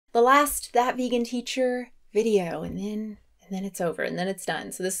the last That Vegan Teacher video, and then it's over, and then it's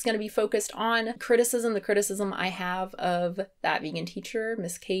done. So this is going to be focused on criticism, the criticism I have of That Vegan Teacher,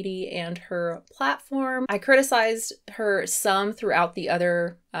 Miss Katie, and her platform. I criticized her some throughout the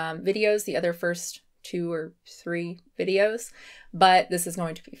other videos, the other first 2 or 3 videos, but this is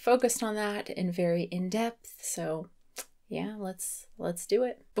going to be focused on that and very in-depth. So yeah, let's do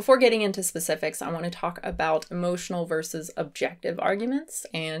it. Before getting into specifics, I want to talk about emotional versus objective arguments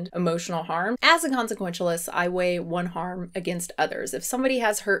and emotional harm. As a consequentialist, I weigh one harm against others. If somebody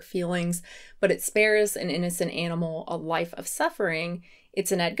has hurt feelings, but it spares an innocent animal a life of suffering,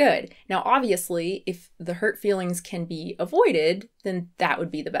 it's a net good. Now, obviously, if the hurt feelings can be avoided, then that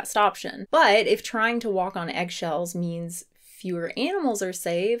would be the best option. But if trying to walk on eggshells means fewer animals are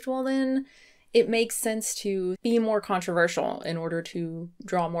saved, well then it makes sense to be more controversial in order to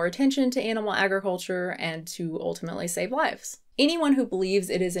draw more attention to animal agriculture and to ultimately save lives. Anyone who believes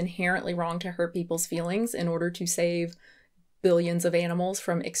it is inherently wrong to hurt people's feelings in order to save billions of animals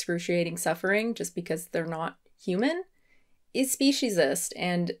from excruciating suffering just because they're not human is speciesist,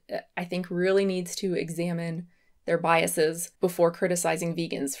 and I think really needs to examine their biases before criticizing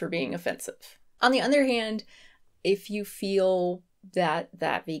vegans for being offensive. On the other hand, if you feel that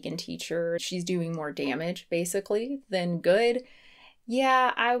vegan teacher, she's doing more damage basically than good,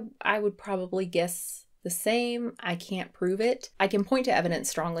 yeah, I would probably guess the same. I can't prove it. I can point to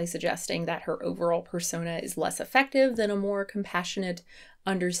evidence strongly suggesting that her overall persona is less effective than a more compassionate,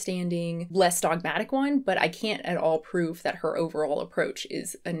 understanding, less dogmatic one, but I can't at all prove that her overall approach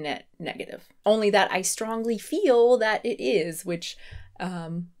is a net negative. Only that I strongly feel that it is, which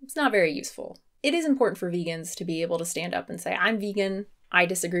it's not very useful. It is important for vegans to be able to stand up and say, I'm vegan, I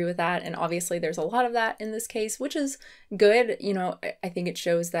disagree with that, and obviously there's a lot of that in this case, which is good. You know, I think it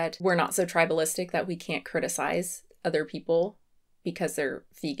shows that we're not so tribalistic that we can't criticize other people because they're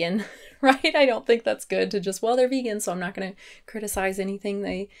vegan, right? I don't think that's good to just, well, they're vegan, so I'm not going to criticize anything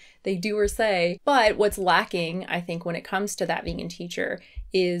they do or say. But what's lacking, I think, when it comes to That Vegan Teacher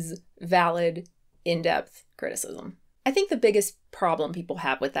is valid, in-depth criticism. I think the biggest problem people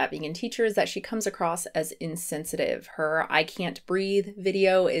have with That Vegan Teacher is that she comes across as insensitive. Her I Can't Breathe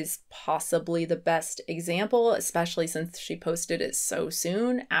video is possibly the best example, especially since she posted it so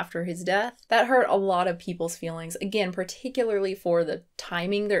soon after his death. That hurt a lot of people's feelings, again, particularly for the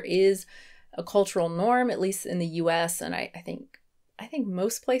timing. There is a cultural norm, at least in the US, and I think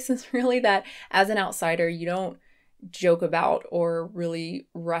most places really, that as an outsider, you don't joke about or really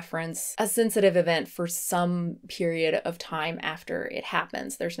reference a sensitive event for some period of time after it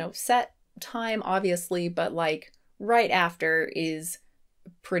happens. There's no set time, obviously, but like right after is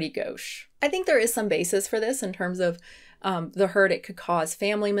pretty gauche. I think there is some basis for this in terms of the hurt it could cause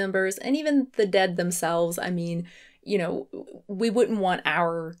family members and even the dead themselves. I mean, you know, we wouldn't want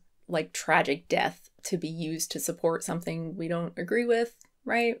our like tragic death to be used to support something we don't agree with,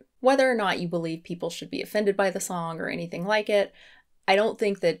 right? Whether or not you believe people should be offended by the song or anything like it, I don't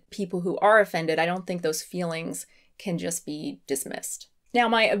think that people who are offended, I don't think those feelings can just be dismissed. Now,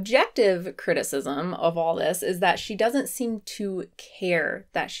 my objective criticism of all this is that she doesn't seem to care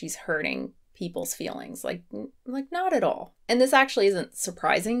that she's hurting people's feelings, like not at all. And this actually isn't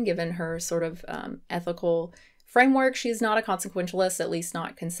surprising given her sort of ethical framework. She's not a consequentialist, at least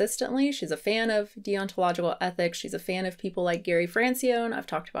not consistently. She's a fan of deontological ethics. She's a fan of people like Gary Francione. I've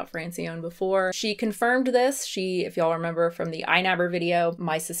talked about Francione before. She confirmed this. If y'all remember from the iNabber video,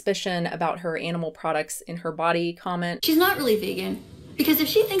 my suspicion about her animal products in her body comment. She's not really vegan, because if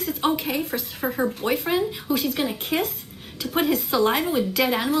she thinks it's okay for her boyfriend, who she's gonna kiss, to put his saliva with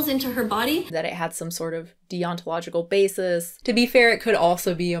dead animals into her body, that it had some sort of deontological basis. To be fair, it could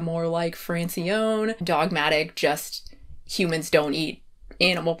also be a more like Francione, dogmatic, just humans don't eat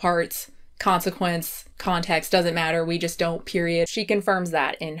animal parts, consequence, context, doesn't matter, we just don't, period. She confirms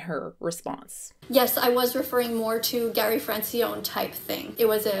that in her response. Yes, I was referring more to Gary Francione type thing. It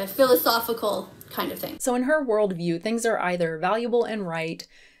was a philosophical kind of thing. So in her worldview, things are either valuable and right,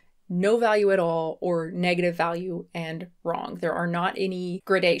 no value at all, or negative value and wrong. There are not any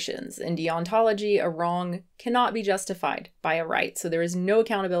gradations. In deontology, a wrong cannot be justified by a right, so there is no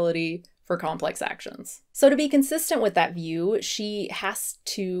accountability for complex actions. So to be consistent with that view, she has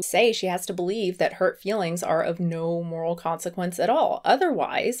to believe that hurt feelings are of no moral consequence at all.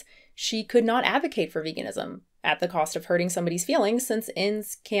 Otherwise, she could not advocate for veganism at the cost of hurting somebody's feelings, since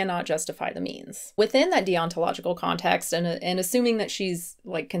ends cannot justify the means. Within that deontological context, and assuming that she's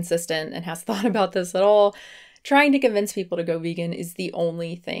like consistent and has thought about this at all, trying to convince people to go vegan is the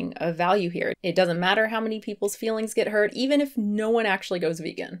only thing of value here. It doesn't matter how many people's feelings get hurt, even if no one actually goes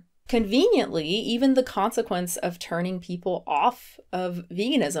vegan. Conveniently, even the consequence of turning people off of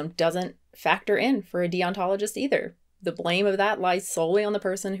veganism doesn't factor in for a deontologist either. The blame of that lies solely on the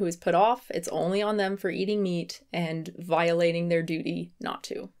person who is put off. It's only on them for eating meat and violating their duty not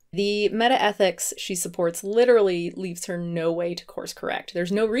to. The meta-ethics she supports literally leaves her no way to course correct.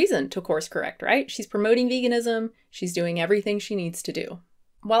 There's no reason to course correct, right? She's promoting veganism. She's doing everything she needs to do.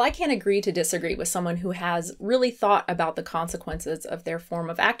 While I can't agree to disagree with someone who has really thought about the consequences of their form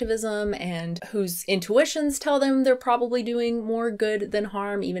of activism and whose intuitions tell them they're probably doing more good than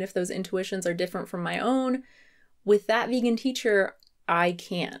harm, even if those intuitions are different from my own, with that vegan teacher, I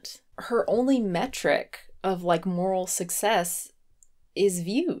can't. Her only metric of like moral success is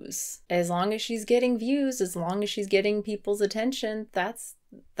views. As long as she's getting views, as long as she's getting people's attention, that's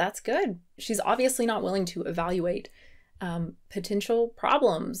good. She's obviously not willing to evaluate potential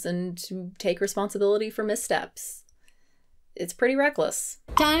problems and to take responsibility for missteps. It's pretty reckless.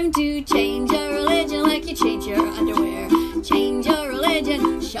 Time to change your religion like you change your underwear. Change your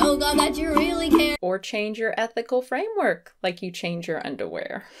religion, show God that you really care. Or change your ethical framework like you change your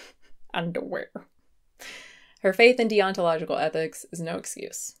underwear. Underwear. Her faith in deontological ethics is no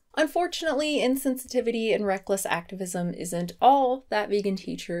excuse. Unfortunately, insensitivity and reckless activism isn't all that vegan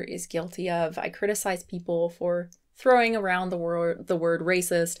teacher is guilty of. I criticize people for throwing around the word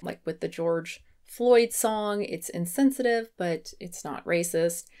racist, like with the George Floyd song. It's insensitive, but it's not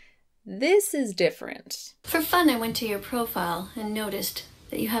racist. This is different. For fun, I went to your profile and noticed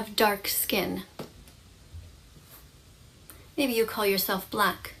that you have dark skin. Maybe you call yourself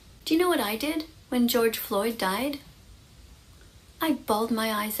black. Do you know what I did when George Floyd died? I bawled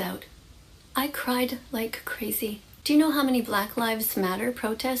my eyes out. I cried like crazy. Do you know how many Black Lives Matter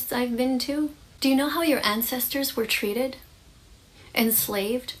protests I've been to? Do you know how your ancestors were treated?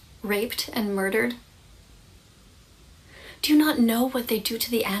 Enslaved, raped, and murdered? Do you not know what they do to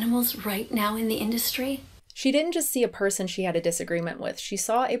the animals right now in the industry? She didn't just see a person she had a disagreement with. She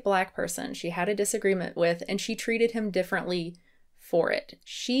saw a black person she had a disagreement with, and she treated him differently for it.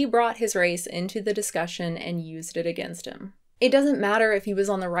 She brought his race into the discussion and used it against him. It doesn't matter if he was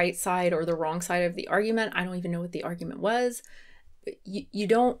on the right side or the wrong side of the argument. I don't even know what the argument was. You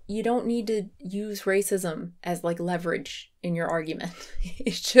don't need to use racism as like leverage in your argument.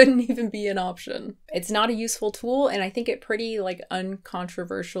 It shouldn't even be an option. It's not a useful tool, and I think it pretty like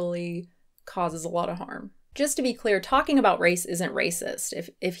uncontroversially causes a lot of harm. Just to be clear, talking about race isn't racist.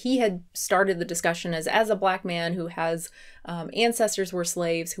 If he had started the discussion as a black man who has ancestors were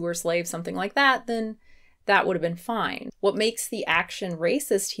slaves, who were slaves, something like that, then that would have been fine. What makes the action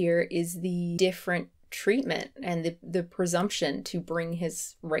racist here is the different treatment and the presumption to bring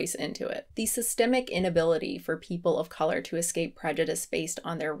his race into it. The systemic inability for people of color to escape prejudice based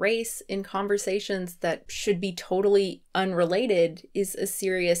on their race in conversations that should be totally unrelated is a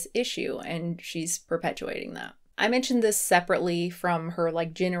serious issue, and she's perpetuating that. I mentioned this separately from her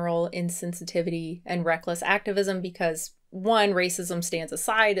like general insensitivity and reckless activism because one, racism stands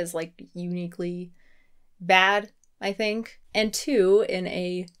aside as like uniquely bad, I think, and two, in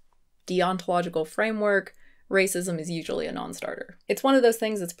a deontological framework, racism is usually a non-starter. It's one of those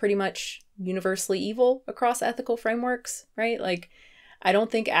things that's pretty much universally evil across ethical frameworks, right? Like, I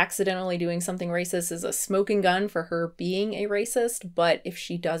don't think accidentally doing something racist is a smoking gun for her being a racist, but if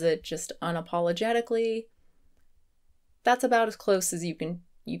she does it just unapologetically, that's about as close as you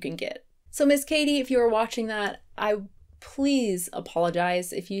can get. So Miss Katie, if you are watching that, please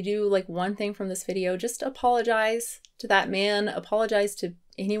apologize. If you do like one thing from this video, just apologize to that man, apologize to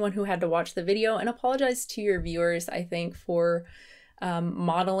anyone who had to watch the video, and apologize to your viewers, I think, for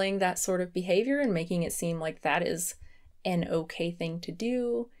modeling that sort of behavior and making it seem like that is an okay thing to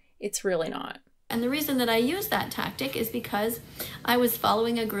do. It's really not. And the reason that I use that tactic is because I was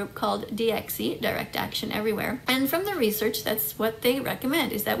following a group called DXE, Direct Action Everywhere. And from the research, that's what they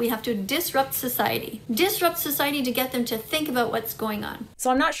recommend, is that we have to disrupt society. Disrupt society to get them to think about what's going on. So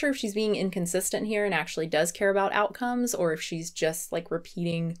I'm not sure if she's being inconsistent here and actually does care about outcomes, or if she's just like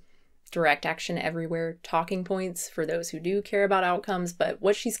repeating Direct Action Everywhere talking points for those who do care about outcomes. But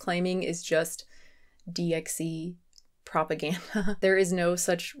what she's claiming is just DXE propaganda. There is no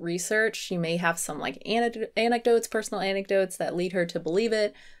such research. She may have some like anecdotes, personal anecdotes that lead her to believe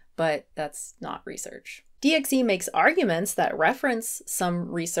it, but that's not research. DXE makes arguments that reference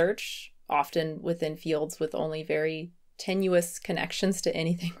some research, often within fields with only very tenuous connections to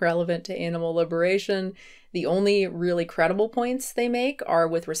anything relevant to animal liberation. The only really credible points they make are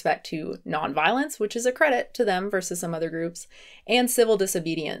with respect to nonviolence, which is a credit to them versus some other groups, and civil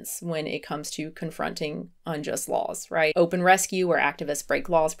disobedience when it comes to confronting unjust laws, right? Open rescue, where activists break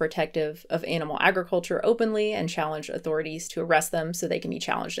laws protective of animal agriculture openly and challenge authorities to arrest them so they can be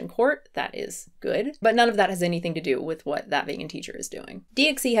challenged in court. That is good. But none of that has anything to do with what that vegan teacher is doing.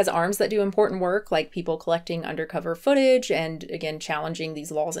 DXE has arms that do important work, like people collecting undercover footage and, again, challenging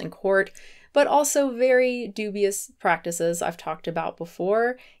these laws in court, but also very dubious practices I've talked about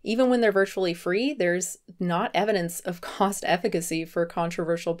before. Even when they're virtually free, there's not evidence of cost efficacy for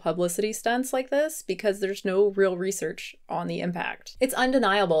controversial publicity stunts like this because there's no real research on the impact. It's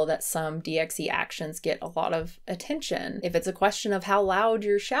undeniable that some DXE actions get a lot of attention. If it's a question of how loud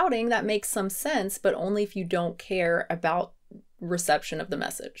you're shouting, that makes some sense, but only if you don't care about reception of the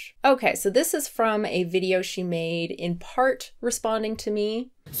message. Okay, so this is from a video she made, in part responding to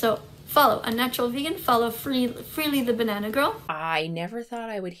me. So follow Unnatural Vegan, follow Freelee the Banana Girl. I never thought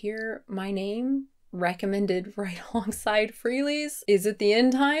I would hear my name recommended right alongside Freelee's. Is it the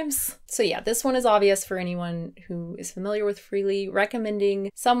end times? So yeah, this one is obvious for anyone who is familiar with Freelee. Recommending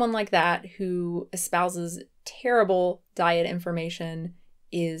someone like that who espouses terrible diet information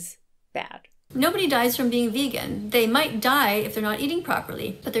is bad. Nobody dies from being vegan. They might die if they're not eating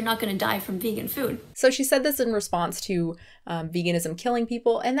properly, but they're not going to die from vegan food. So she said this in response to veganism killing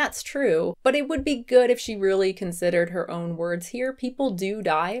people, and that's true, but it would be good if she really considered her own words here. People do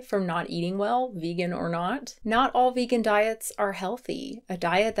die from not eating well, vegan or not. Not all vegan diets are healthy. A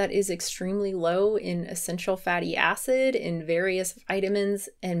diet that is extremely low in essential fatty acid, in various vitamins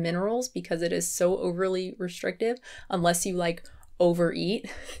and minerals, because it is so overly restrictive, unless you like overeat,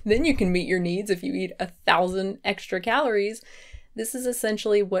 then you can meet your needs if you eat 1,000 extra calories. This is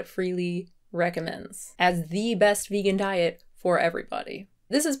essentially what Freelee recommends as the best vegan diet for everybody.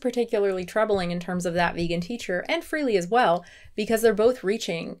 This is particularly troubling in terms of that vegan teacher and Freelee as well, because they're both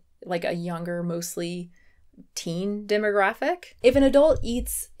reaching like a younger, mostly teen demographic. If an adult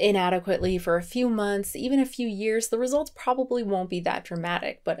eats inadequately for a few months, even a few years, the results probably won't be that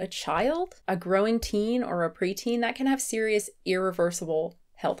dramatic. But a child, a growing teen or a preteen, that can have serious, irreversible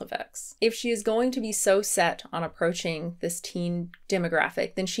health effects. If she is going to be so set on approaching this teen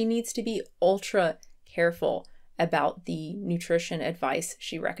demographic, then she needs to be ultra careful about the nutrition advice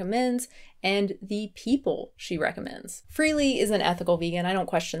she recommends and the people she recommends. Freelee is an ethical vegan. I don't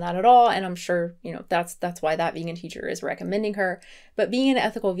question that at all. And I'm sure, that's why that vegan teacher is recommending her. But being an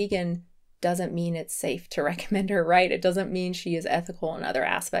ethical vegan doesn't mean it's safe to recommend her, right? It doesn't mean she is ethical in other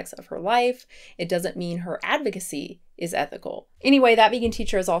aspects of her life. It doesn't mean her advocacy is ethical. Anyway, that vegan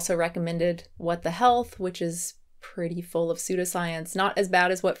teacher has also recommended What the Health, which is pretty full of pseudoscience, not as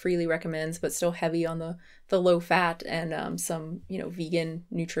bad as what Freelee recommends, but still heavy on the low fat and some, vegan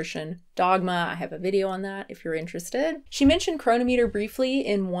nutrition dogma. I have a video on that if you're interested. She mentioned Chronometer briefly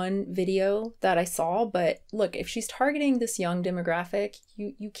in one video that I saw, but look, if she's targeting this young demographic,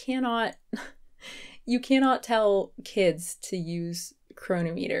 you cannot tell kids to use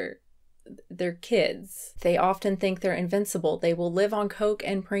Chronometer. They're kids. They often think they're invincible. They will live on Coke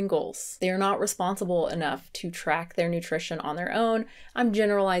and Pringles. They are not responsible enough to track their nutrition on their own. I'm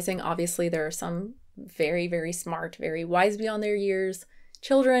generalizing. Obviously, there are some very, very smart, very wise beyond their years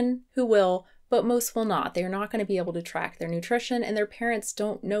children who will, but most will not. They're not going to be able to track their nutrition, and their parents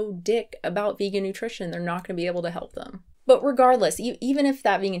don't know dick about vegan nutrition. They're not going to be able to help them. But regardless, even if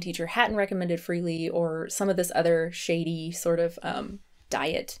that vegan teacher hadn't recommended Freelee or some of this other shady sort of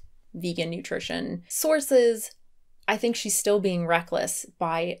diet vegan nutrition sources, I think she's still being reckless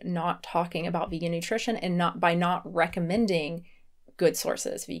by not talking about vegan nutrition and not recommending good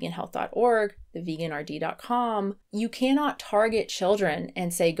sources, veganhealth.org, the veganrd.com. You cannot target children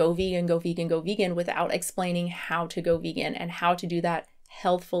and say, go vegan, go vegan, go vegan, without explaining how to go vegan and how to do that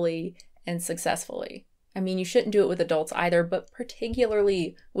healthfully and successfully. I mean, you shouldn't do it with adults either, but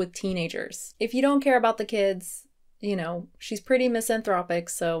particularly with teenagers. If you don't care about the kids, she's pretty misanthropic,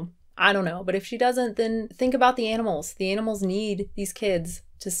 so I don't know. But if she doesn't, then think about the animals. The animals need these kids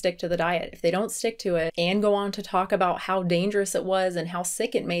to stick to the diet. If they don't stick to it and go on to talk about how dangerous it was and how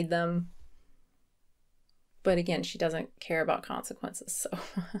sick it made them. But again, she doesn't care about consequences, so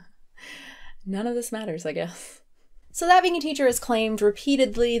none of this matters, I guess. So that vegan teacher has claimed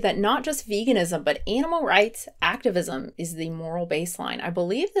repeatedly that not just veganism, but animal rights activism is the moral baseline. I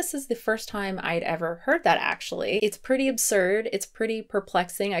believe this is the first time I'd ever heard that, actually. It's pretty absurd. It's pretty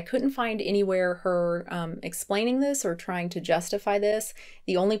perplexing. I couldn't find anywhere her explaining this or trying to justify this.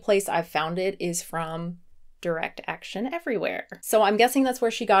 The only place I've found it is from Direct Action Everywhere. So I'm guessing that's where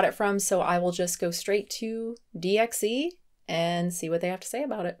she got it from, so I will just go straight to DXE and see what they have to say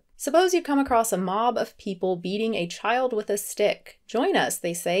about it. Suppose you come across a mob of people beating a child with a stick. Join us,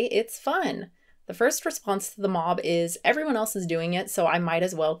 they say, it's fun. The first response to the mob is, everyone else is doing it, so I might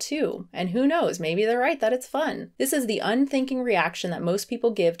as well too. And who knows, maybe they're right that it's fun. This is the unthinking reaction that most people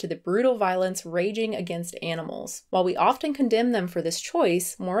give to the brutal violence raging against animals. While we often condemn them for this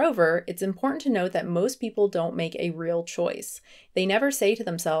choice, moreover, it's important to note that most people don't make a real choice. They never say to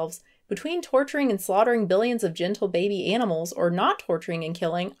themselves, between torturing and slaughtering billions of gentle baby animals or not torturing and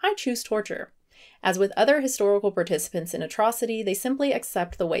killing, I choose torture. As with other historical participants in atrocity, they simply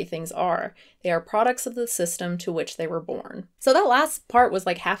accept the way things are. They are products of the system to which they were born. So that last part was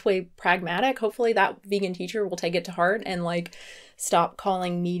like halfway pragmatic. Hopefully that vegan teacher will take it to heart and like stop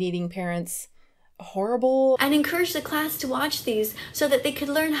calling meat-eating parents horrible. And encourage the class to watch these so that they could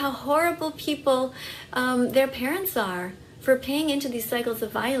learn how horrible people their parents are for paying into these cycles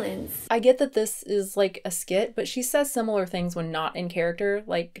of violence. I get that this is like a skit, but she says similar things when not in character,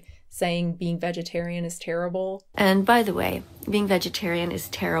 like saying being vegetarian is terrible. And by the way, being vegetarian is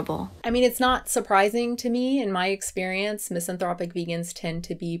terrible. I mean, it's not surprising to me. In my experience, misanthropic vegans tend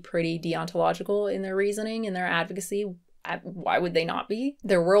to be pretty deontological in their reasoning and their advocacy. Why would they not be?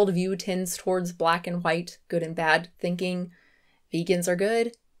 Their worldview tends towards black and white, good and bad thinking. Vegans are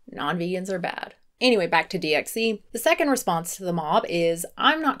good, non-vegans are bad. Anyway, back to DXC. The second response to the mob is,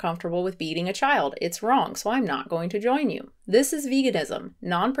 I'm not comfortable with beating a child. It's wrong, so I'm not going to join you. This is veganism,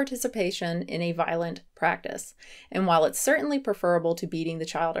 non-participation in a violent practice. And while it's certainly preferable to beating the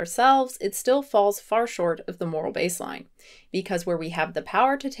child ourselves, it still falls far short of the moral baseline. Because where we have the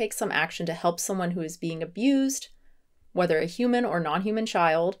power to take some action to help someone who is being abused, whether a human or non-human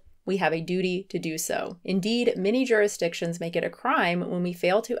child, we have a duty to do so. Indeed, many jurisdictions make it a crime when we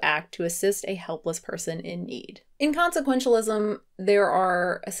fail to act to assist a helpless person in need. In consequentialism, there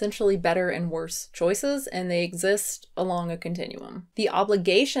are essentially better and worse choices, and they exist along a continuum. The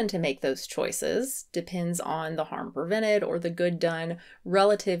obligation to make those choices depends on the harm prevented or the good done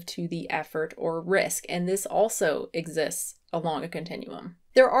relative to the effort or risk, and this also exists along a continuum.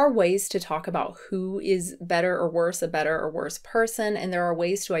 There are ways to talk about who is better or worse, a better or worse person, and there are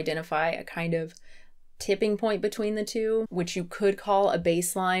ways to identify a kind of tipping point between the two, which you could call a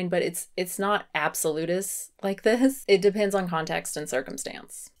baseline, but it's not absolutist like this. It depends on context and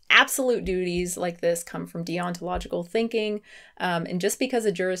circumstance. Absolute duties like this come from deontological thinking, and just because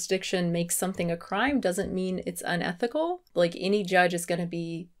a jurisdiction makes something a crime doesn't mean it's unethical. Like, any judge is going to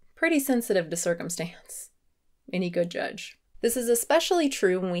be pretty sensitive to circumstance. Any good judge. This is especially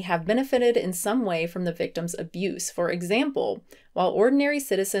true when we have benefited in some way from the victim's abuse. For example, while ordinary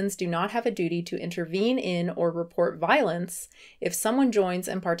citizens do not have a duty to intervene in or report violence, if someone joins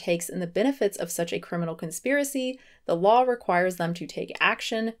and partakes in the benefits of such a criminal conspiracy, the law requires them to take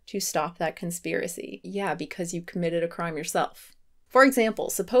action to stop that conspiracy. Yeah, because you committed a crime yourself. For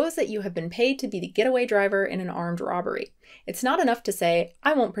example, suppose that you have been paid to be the getaway driver in an armed robbery. It's not enough to say,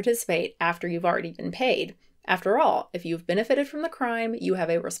 I won't participate after you've already been paid. After all, if you've benefited from the crime, you have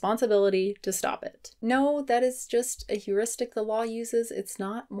a responsibility to stop it. No, that is just a heuristic the law uses. It's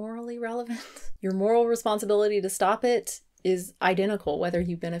not morally relevant. Your moral responsibility to stop it is identical whether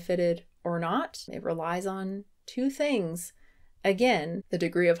you benefited or not. It relies on two things. Again, the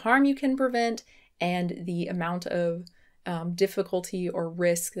degree of harm you can prevent and the amount of difficulty or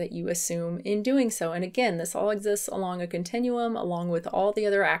risk that you assume in doing so. And again, this all exists along a continuum, along with all the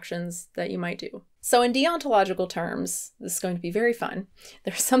other actions that you might do. So in deontological terms, this is going to be very fun.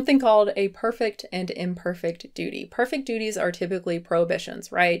 There's something called a perfect and imperfect duty. Perfect duties are typically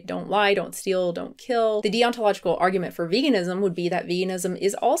prohibitions, right? Don't lie, don't steal, don't kill. The deontological argument for veganism would be that veganism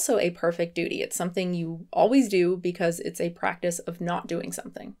is also a perfect duty. It's something you always do because it's a practice of not doing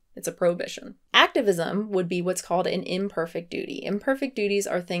something. It's a prohibition. Activism would be what's called an imperfect duty. Imperfect duties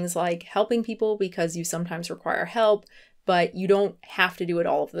are things like helping people because you sometimes require help, but you don't have to do it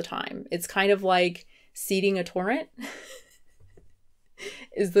all of the time. It's kind of like seeding a torrent.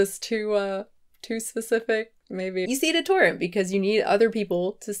 Is this too specific? Maybe. You seed a torrent because you need other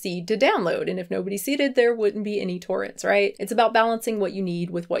people to seed to download, and if nobody seeded, there wouldn't be any torrents, right? It's about balancing what you need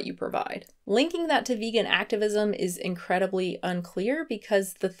with what you provide. Linking that to vegan activism is incredibly unclear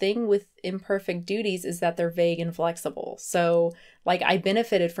because the thing with imperfect duties is that they're vague and flexible. So, like, I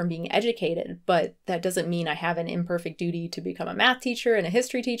benefited from being educated, but that doesn't mean I have an imperfect duty to become a math teacher and a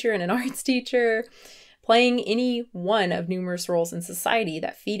history teacher and an arts teacher. Playing any one of numerous roles in society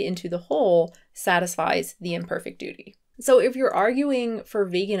that feed into the whole satisfies the imperfect duty. So if you're arguing for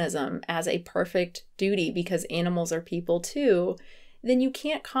veganism as a perfect duty because animals are people too, then you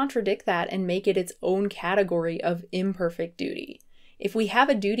can't contradict that and make it its own category of imperfect duty. If we have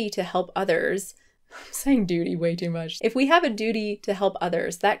a duty to help others, I'm saying duty way too much. If we have a duty to help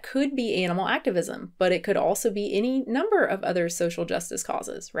others, that could be animal activism, but it could also be any number of other social justice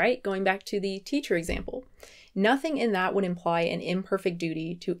causes, right? Going back to the teacher example. Nothing in that would imply an imperfect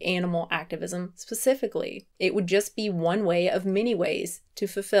duty to animal activism specifically. It would just be one way of many ways to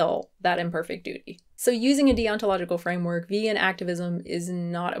fulfill that imperfect duty. So using a deontological framework, vegan activism is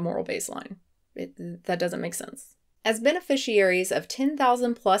not a moral baseline. That doesn't make sense. As beneficiaries of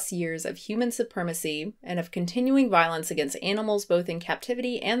 10,000 plus years of human supremacy and of continuing violence against animals both in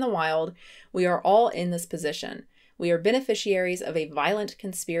captivity and the wild, we are all in this position. We are beneficiaries of a violent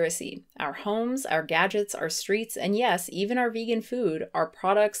conspiracy. Our homes, our gadgets, our streets, and yes, even our vegan food are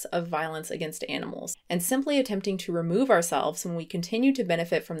products of violence against animals. And simply attempting to remove ourselves when we continue to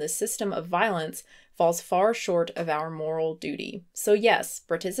benefit from this system of violence falls far short of our moral duty. So yes,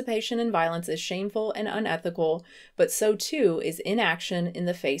 participation in violence is shameful and unethical, but so too is inaction in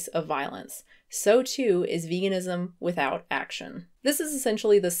the face of violence. So too is veganism without action. This is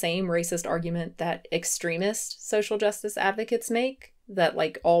essentially the same racist argument that extremist social justice advocates make, that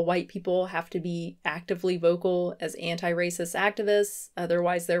like all white people have to be actively vocal as anti-racist activists,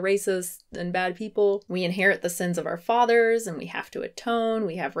 otherwise they're racist and bad people. We inherit the sins of our fathers and we have to atone.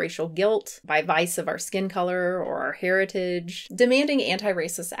 We have racial guilt by vice of our skin color or our heritage. Demanding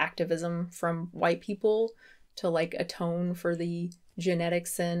anti-racist activism from white people to like atone for the genetic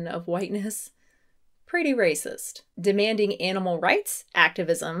sin of whiteness, pretty racist. Demanding animal rights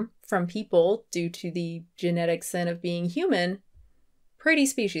activism from people due to the genetic sin of being human, pretty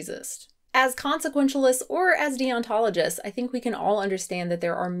speciesist. As consequentialists or as deontologists, I think we can all understand that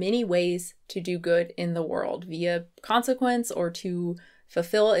there are many ways to do good in the world via consequence or to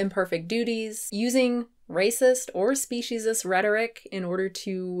fulfill imperfect duties, using racist or speciesist rhetoric in order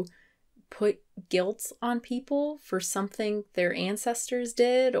to put guilt on people for something their ancestors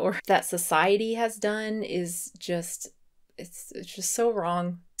did or that society has done is just, it's just so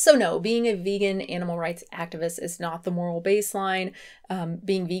wrong. So no, being a vegan animal rights activist is not the moral baseline.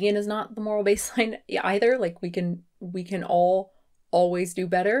 Being vegan is not the moral baseline either. Like we can all always do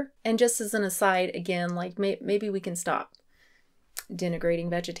better. And just as an aside, again, like maybe we can stop denigrating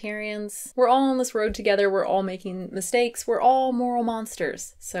vegetarians. We're all on this road together. We're all making mistakes. We're all moral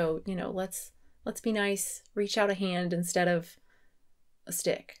monsters. So, you know, let's be nice. Reach out a hand instead of a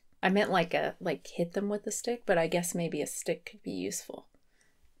stick. I meant like hit them with a stick, but I guess maybe a stick could be useful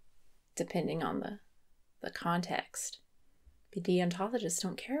depending on the context. The deontologists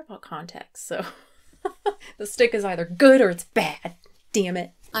don't care about context, so the stick is either good or it's bad. Damn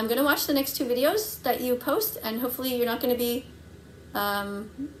it. I'm going to watch the next 2 videos that you post, and hopefully you're not going to be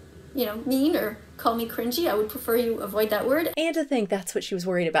mean or call me cringy. I would prefer you avoid that word. And to think that's what she was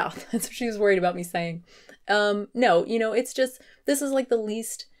worried about. That's what she was worried about me saying. No, you know, it's just, this is like the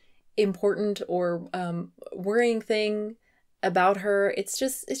least important or worrying thing about her. It's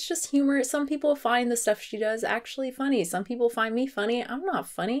just humor. Some people find the stuff she does actually funny. Some people find me funny. I'm not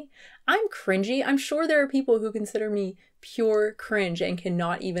funny. I'm cringy. I'm sure there are people who consider me pure cringe and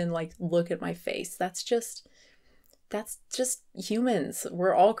cannot even like look at my face. That's just humans.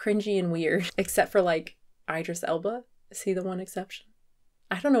 We're all cringy and weird, except for like Idris Elba. Is he the one exception?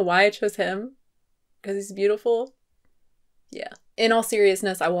 I don't know why I chose him, because he's beautiful. Yeah. In all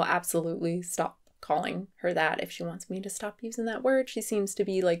seriousness, I will absolutely stop calling her that if she wants me to stop using that word. She seems to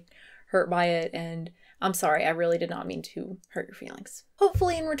be like hurt by it, and I'm sorry, I really did not mean to hurt your feelings.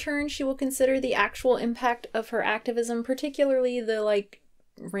 Hopefully in return, she will consider the actual impact of her activism, particularly the like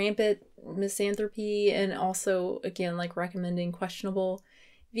rampant misanthropy, and also again like recommending questionable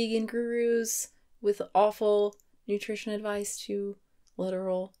vegan gurus with awful nutrition advice to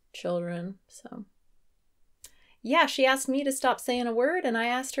literal children. So yeah, she asked me to stop saying a word and I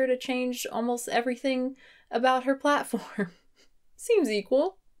asked her to change almost everything about her platform. Seems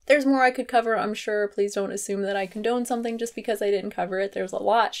equal. There's more I could cover, I'm sure. Please don't assume that I condone something just because I didn't cover it. There's a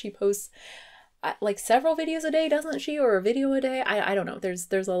lot. She posts like several videos a day, doesn't she? Or a video a day? I don't know.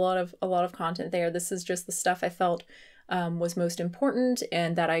 There's a lot of content there. This is just the stuff I felt was most important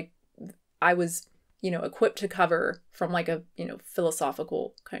and that I was, you know, equipped to cover from like a, you know,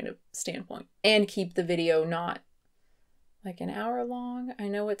 philosophical kind of standpoint, and keep the video not like an hour long. I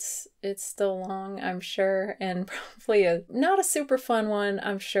know it's still long, I'm sure, and probably not a super fun one.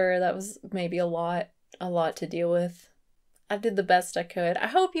 I'm sure that was maybe a lot to deal with. I did the best I could. I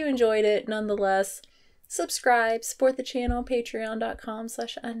hope you enjoyed it nonetheless. Subscribe, support the channel,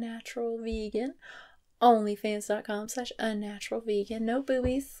 patreon.com/unnaturalvegan, onlyfans.com/unnaturalvegan. No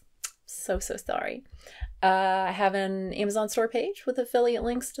boobies. So sorry. I have an Amazon store page with affiliate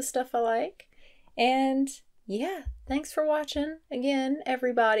links to stuff I like. And yeah, thanks for watching again,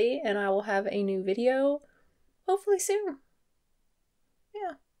 everybody, and I will have a new video hopefully soon.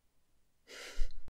 Yeah.